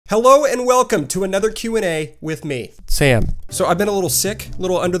Hello and welcome to another Q&A with me, Sam. So I've been a little sick, a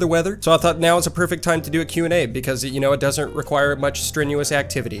little under the weather, so I thought now is a perfect time to do a Q&A because, you know, it doesn't require much strenuous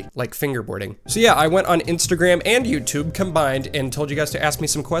activity, like fingerboarding. So yeah, I went on Instagram and YouTube combined and told you guys to ask me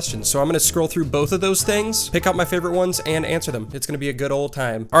some questions. So I'm gonna scroll through both of those things, pick out my favorite ones, and answer them. It's gonna be a good old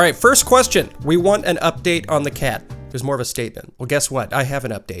time. All right, first question. We want an update on the cat. There's more of a statement. Well, guess what? I have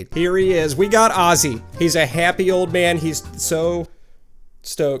an update. Here he is. We got Ozzy. He's a happy old man. He's so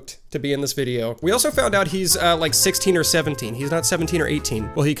stoked to be in this video. We also found out he's like 16 or 17. He's not 17 or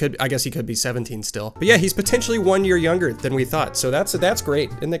 18. Well, I guess he could be 17 still. But yeah, he's potentially 1 year younger than we thought. So that's great.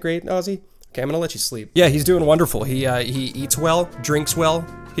 Isn't that great, Ozzy? Okay, I'm gonna let you sleep. Yeah, he's doing wonderful. He eats well, drinks well.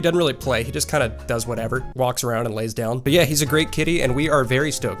 He doesn't really play, he just kind of does whatever, walks around and lays down. But yeah, he's a great kitty and we are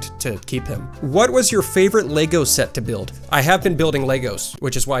very stoked to keep him. What was your favorite Lego set to build? I have been building Legos,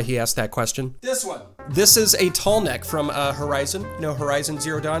 which is why he asked that question. This one. This is a tall neck from Horizon, you know, Horizon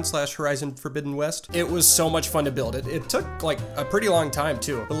Zero Dawn / Horizon Forbidden West. It was so much fun to build it. It took like a pretty long time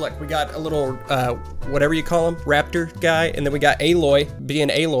too. But look, we got a little, whatever you call him, raptor guy, and then we got Aloy, being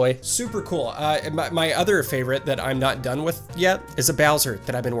Aloy. Super cool. My other favorite that I'm not done with yet is a Bowser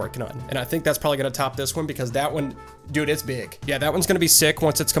that I've been working on. And I think that's probably gonna top this one because that one, dude, it's big. Yeah, that one's gonna be sick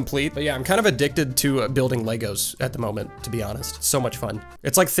once it's complete. But yeah, I'm kind of addicted to building Legos at the moment, to be honest. So much fun.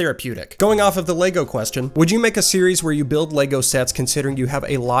 It's like therapeutic. Going off of the Lego question, would you make a series where you build Lego sets considering you have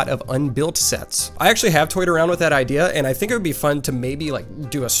a lot of unbuilt sets? I actually have toyed around with that idea and I think it would be fun to maybe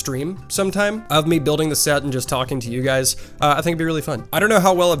like do a stream sometime of me building the set and just talking to you guys. I think it'd be really fun. I don't know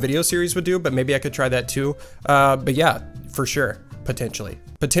how well a video series would do, but maybe I could try that too. But yeah, for sure.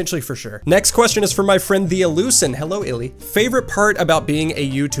 Potentially for sure. Next question is from my friend the Elucin. Hello, Illy. Favorite part about being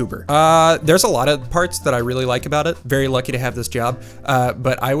a YouTuber? There's a lot of parts that I really like about it. Very lucky to have this job.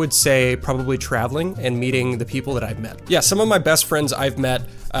 But I would say probably traveling and meeting the people that I've met. Yeah, some of my best friends I've met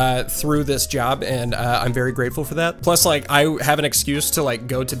through this job, and I'm very grateful for that. Plus, like, I have an excuse to like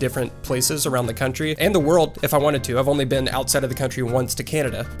go to different places around the country and the world if I wanted to. I've only been outside of the country once to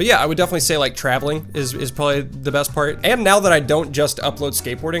Canada. But yeah, I would definitely say like traveling is probably the best part. And now that I don't just upload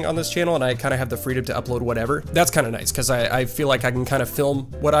skateboarding on this channel and I kind of have the freedom to upload whatever, that's kind of nice because I feel like I can kind of film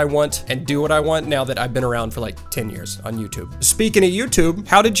what I want and do what I want now that I've been around for like 10 years on YouTube. Speaking of YouTube,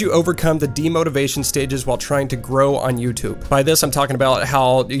 how did you overcome the demotivation stages while trying to grow on YouTube? By this, I'm talking about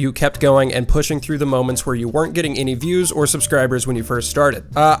how you kept going and pushing through the moments where you weren't getting any views or subscribers when you first started.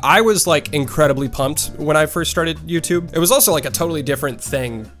 I was like incredibly pumped when I first started YouTube. It was also like a totally different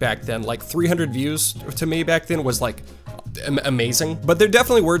thing back then. Like 300 views to me back then was like amazing. But there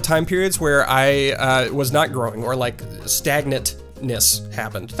definitely were time periods where I was not growing or like stagnantness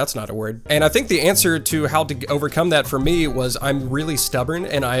happened. That's not a word. And I think the answer to how to overcome that for me was I'm really stubborn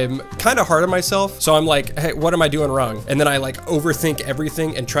and I'm kind of hard on myself. So I'm like, hey, what am I doing wrong? And then I like overthink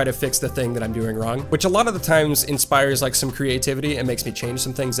everything and try to fix the thing that I'm doing wrong, which a lot of the times inspires like some creativity and makes me change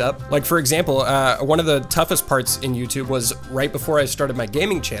some things up. Like for example, one of the toughest parts in YouTube was right before I started my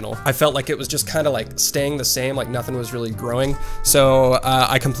gaming channel. I felt like it was just kind of like staying the same, like nothing was really growing. So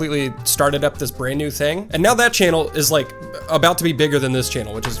I completely started up this brand new thing. And now that channel is like about to be bigger than this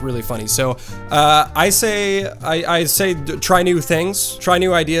channel, which is really funny. So I say try new things, try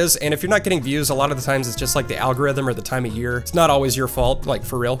new ideas, and if you're not getting views, a lot of the times it's just like the algorithm or the time of year. It's not always your fault, like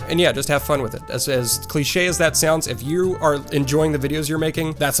for real. And yeah, just have fun with it. As cliche as that sounds, if you are enjoying the videos you're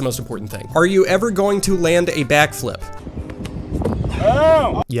making, that's the most important thing. Are you ever going to land a backflip?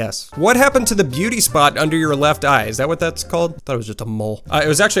 Oh. Yes. What happened to the beauty spot under your left eye? Is that what that's called? I thought it was just a mole. It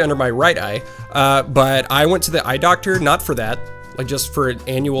was actually under my right eye, but I went to the eye doctor, not for that, like just for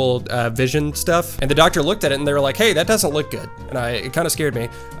annual vision stuff. And the doctor looked at it and they were like, hey, that doesn't look good. And it kind of scared me.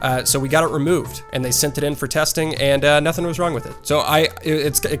 So we got it removed and they sent it in for testing and nothing was wrong with it. So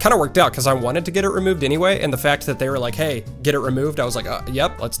it kind of worked out because I wanted to get it removed anyway. And the fact that they were like, hey, get it removed, I was like,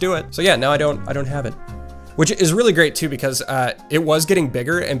 yep, let's do it. So yeah, now I don't have it. Which is really great too because it was getting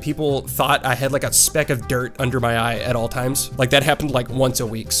bigger and people thought I had like a speck of dirt under my eye at all times. Like that happened like once a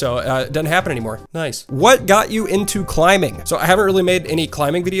week, so it doesn't happen anymore. Nice. What got you into climbing? So I haven't really made any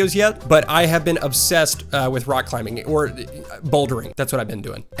climbing videos yet, but I have been obsessed with rock climbing or bouldering. That's what I've been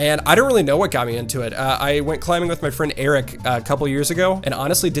doing. And I don't really know what got me into it. I went climbing with my friend Eric a couple years ago and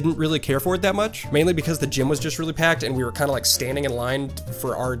honestly didn't really care for it that much, mainly because the gym was just really packed and we were kind of like standing in line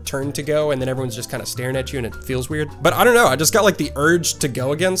for our turn to go and then everyone's just kind of staring at you and it feels weird. But I don't know, I just got like the urge to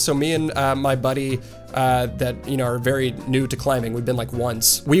go again. So me and my buddy that, you know, are very new to climbing, we've been like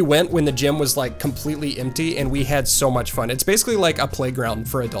once. We went when the gym was like completely empty and we had so much fun. It's basically like a playground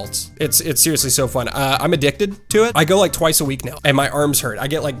for adults. It's seriously so fun. I'm addicted to it. I go like twice a week now and my arms hurt. I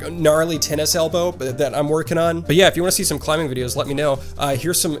get like gnarly tennis elbow that I'm working on. But yeah, if you want to see some climbing videos, let me know.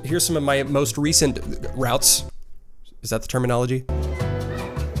 Here's some of my most recent routes. Is that the terminology?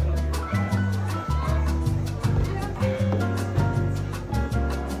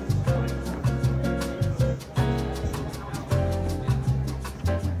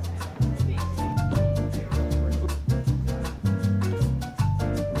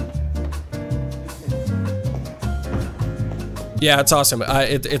 Yeah, it's awesome.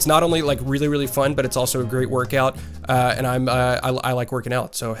 It's not only like really fun, but it's also a great workout. And I like working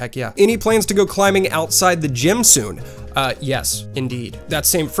out, so heck yeah. Any plans to go climbing outside the gym soon? Yes, indeed. That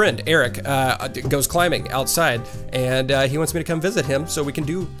same friend, Eric, goes climbing outside, and he wants me to come visit him so we can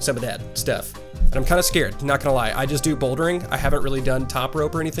do some of that stuff. And I'm kind of scared, not gonna lie. I just do bouldering. I haven't really done top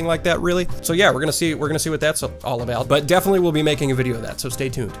rope or anything like that, really. So yeah, we're gonna see what that's all about. But definitely we'll be making a video of that, so stay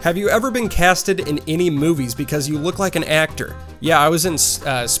tuned. Have you ever been casted in any movies because you look like an actor? Yeah, I was in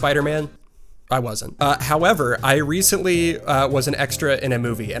Spider-Man. I wasn't. However, I recently was an extra in a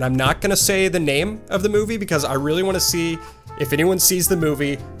movie, and I'm not gonna say the name of the movie because I really want to see if anyone sees the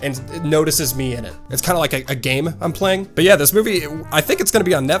movie and notices me in it. It's kind of like a game I'm playing. But yeah, this movie, I think it's gonna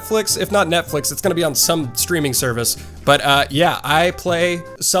be on Netflix. If not Netflix, it's gonna be on some streaming service. But yeah, I play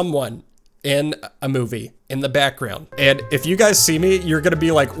someone in a movie in the background. And if you guys see me, you're gonna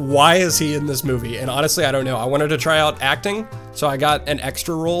be like, why is he in this movie? And honestly, I don't know. I wanted to try out acting, so I got an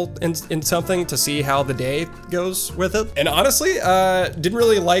extra role in something to see how the day goes with it. And honestly, didn't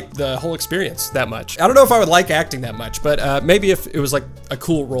really like the whole experience that much. I don't know if I would like acting that much, but maybe if it was like a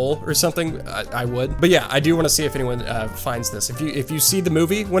cool role or something, I would. But yeah, I do want to see if anyone finds this. If you see the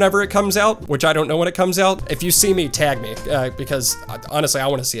movie whenever it comes out, which I don't know when it comes out, if you see me, tag me, because honestly, I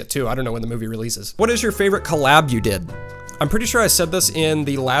want to see it too. I don't know when the movie releases. What is your favorite collab you did? I'm pretty sure I said this in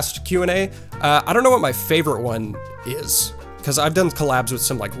the last Q&A. I don't know what my favorite one is, because I've done collabs with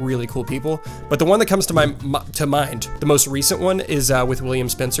some like really cool people, but the one that comes to mind, the most recent one, is with William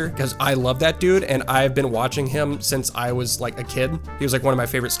Spencer, because I love that dude and I've been watching him since I was like a kid. He was like one of my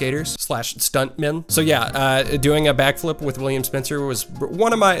favorite skaters / stuntmen. So yeah, doing a backflip with William Spencer was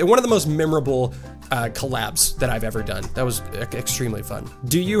one of the most memorable collabs that I've ever done. That was extremely fun.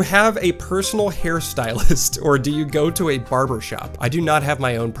 Do you have a personal hairstylist or do you go to a barber shop? I do not have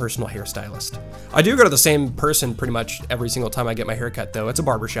my own personal hairstylist. I do go to the same person pretty much every single time I get my haircut though. It's a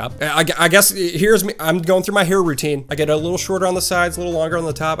barber shop. I guess here's me. I'm going through my hair routine. I get a little shorter on the sides, a little longer on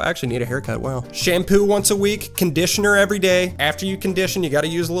the top. I actually need a haircut, wow. Shampoo once a week, conditioner every day. After you condition, you gotta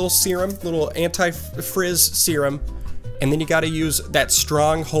use a little serum, little anti-frizz serum. And then you gotta use that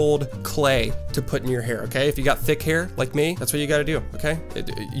stronghold clay to put in your hair, okay? If you got thick hair like me, that's what you gotta do, okay?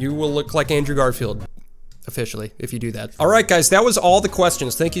 You will look like Andrew Garfield, officially, if you do that. All right, guys, that was all the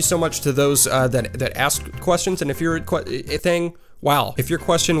questions. Thank you so much to those that asked questions. And if you're if your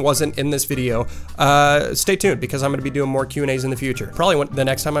question wasn't in this video, stay tuned because I'm gonna be doing more Q&As in the future. Probably the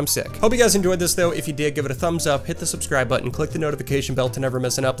next time I'm sick. Hope you guys enjoyed this though. If you did, give it a thumbs up, hit the subscribe button, click the notification bell to never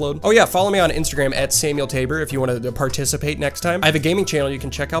miss an upload. Oh yeah, follow me on Instagram at Samuel Tabor if you want to participate next time. I have a gaming channel you can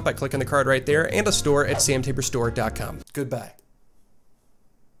check out by clicking the card right there, and a store at samtaborstore.com. Goodbye.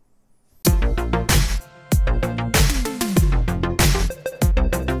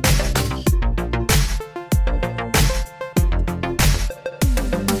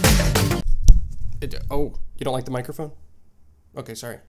 Oh, you don't like the microphone? Okay, sorry.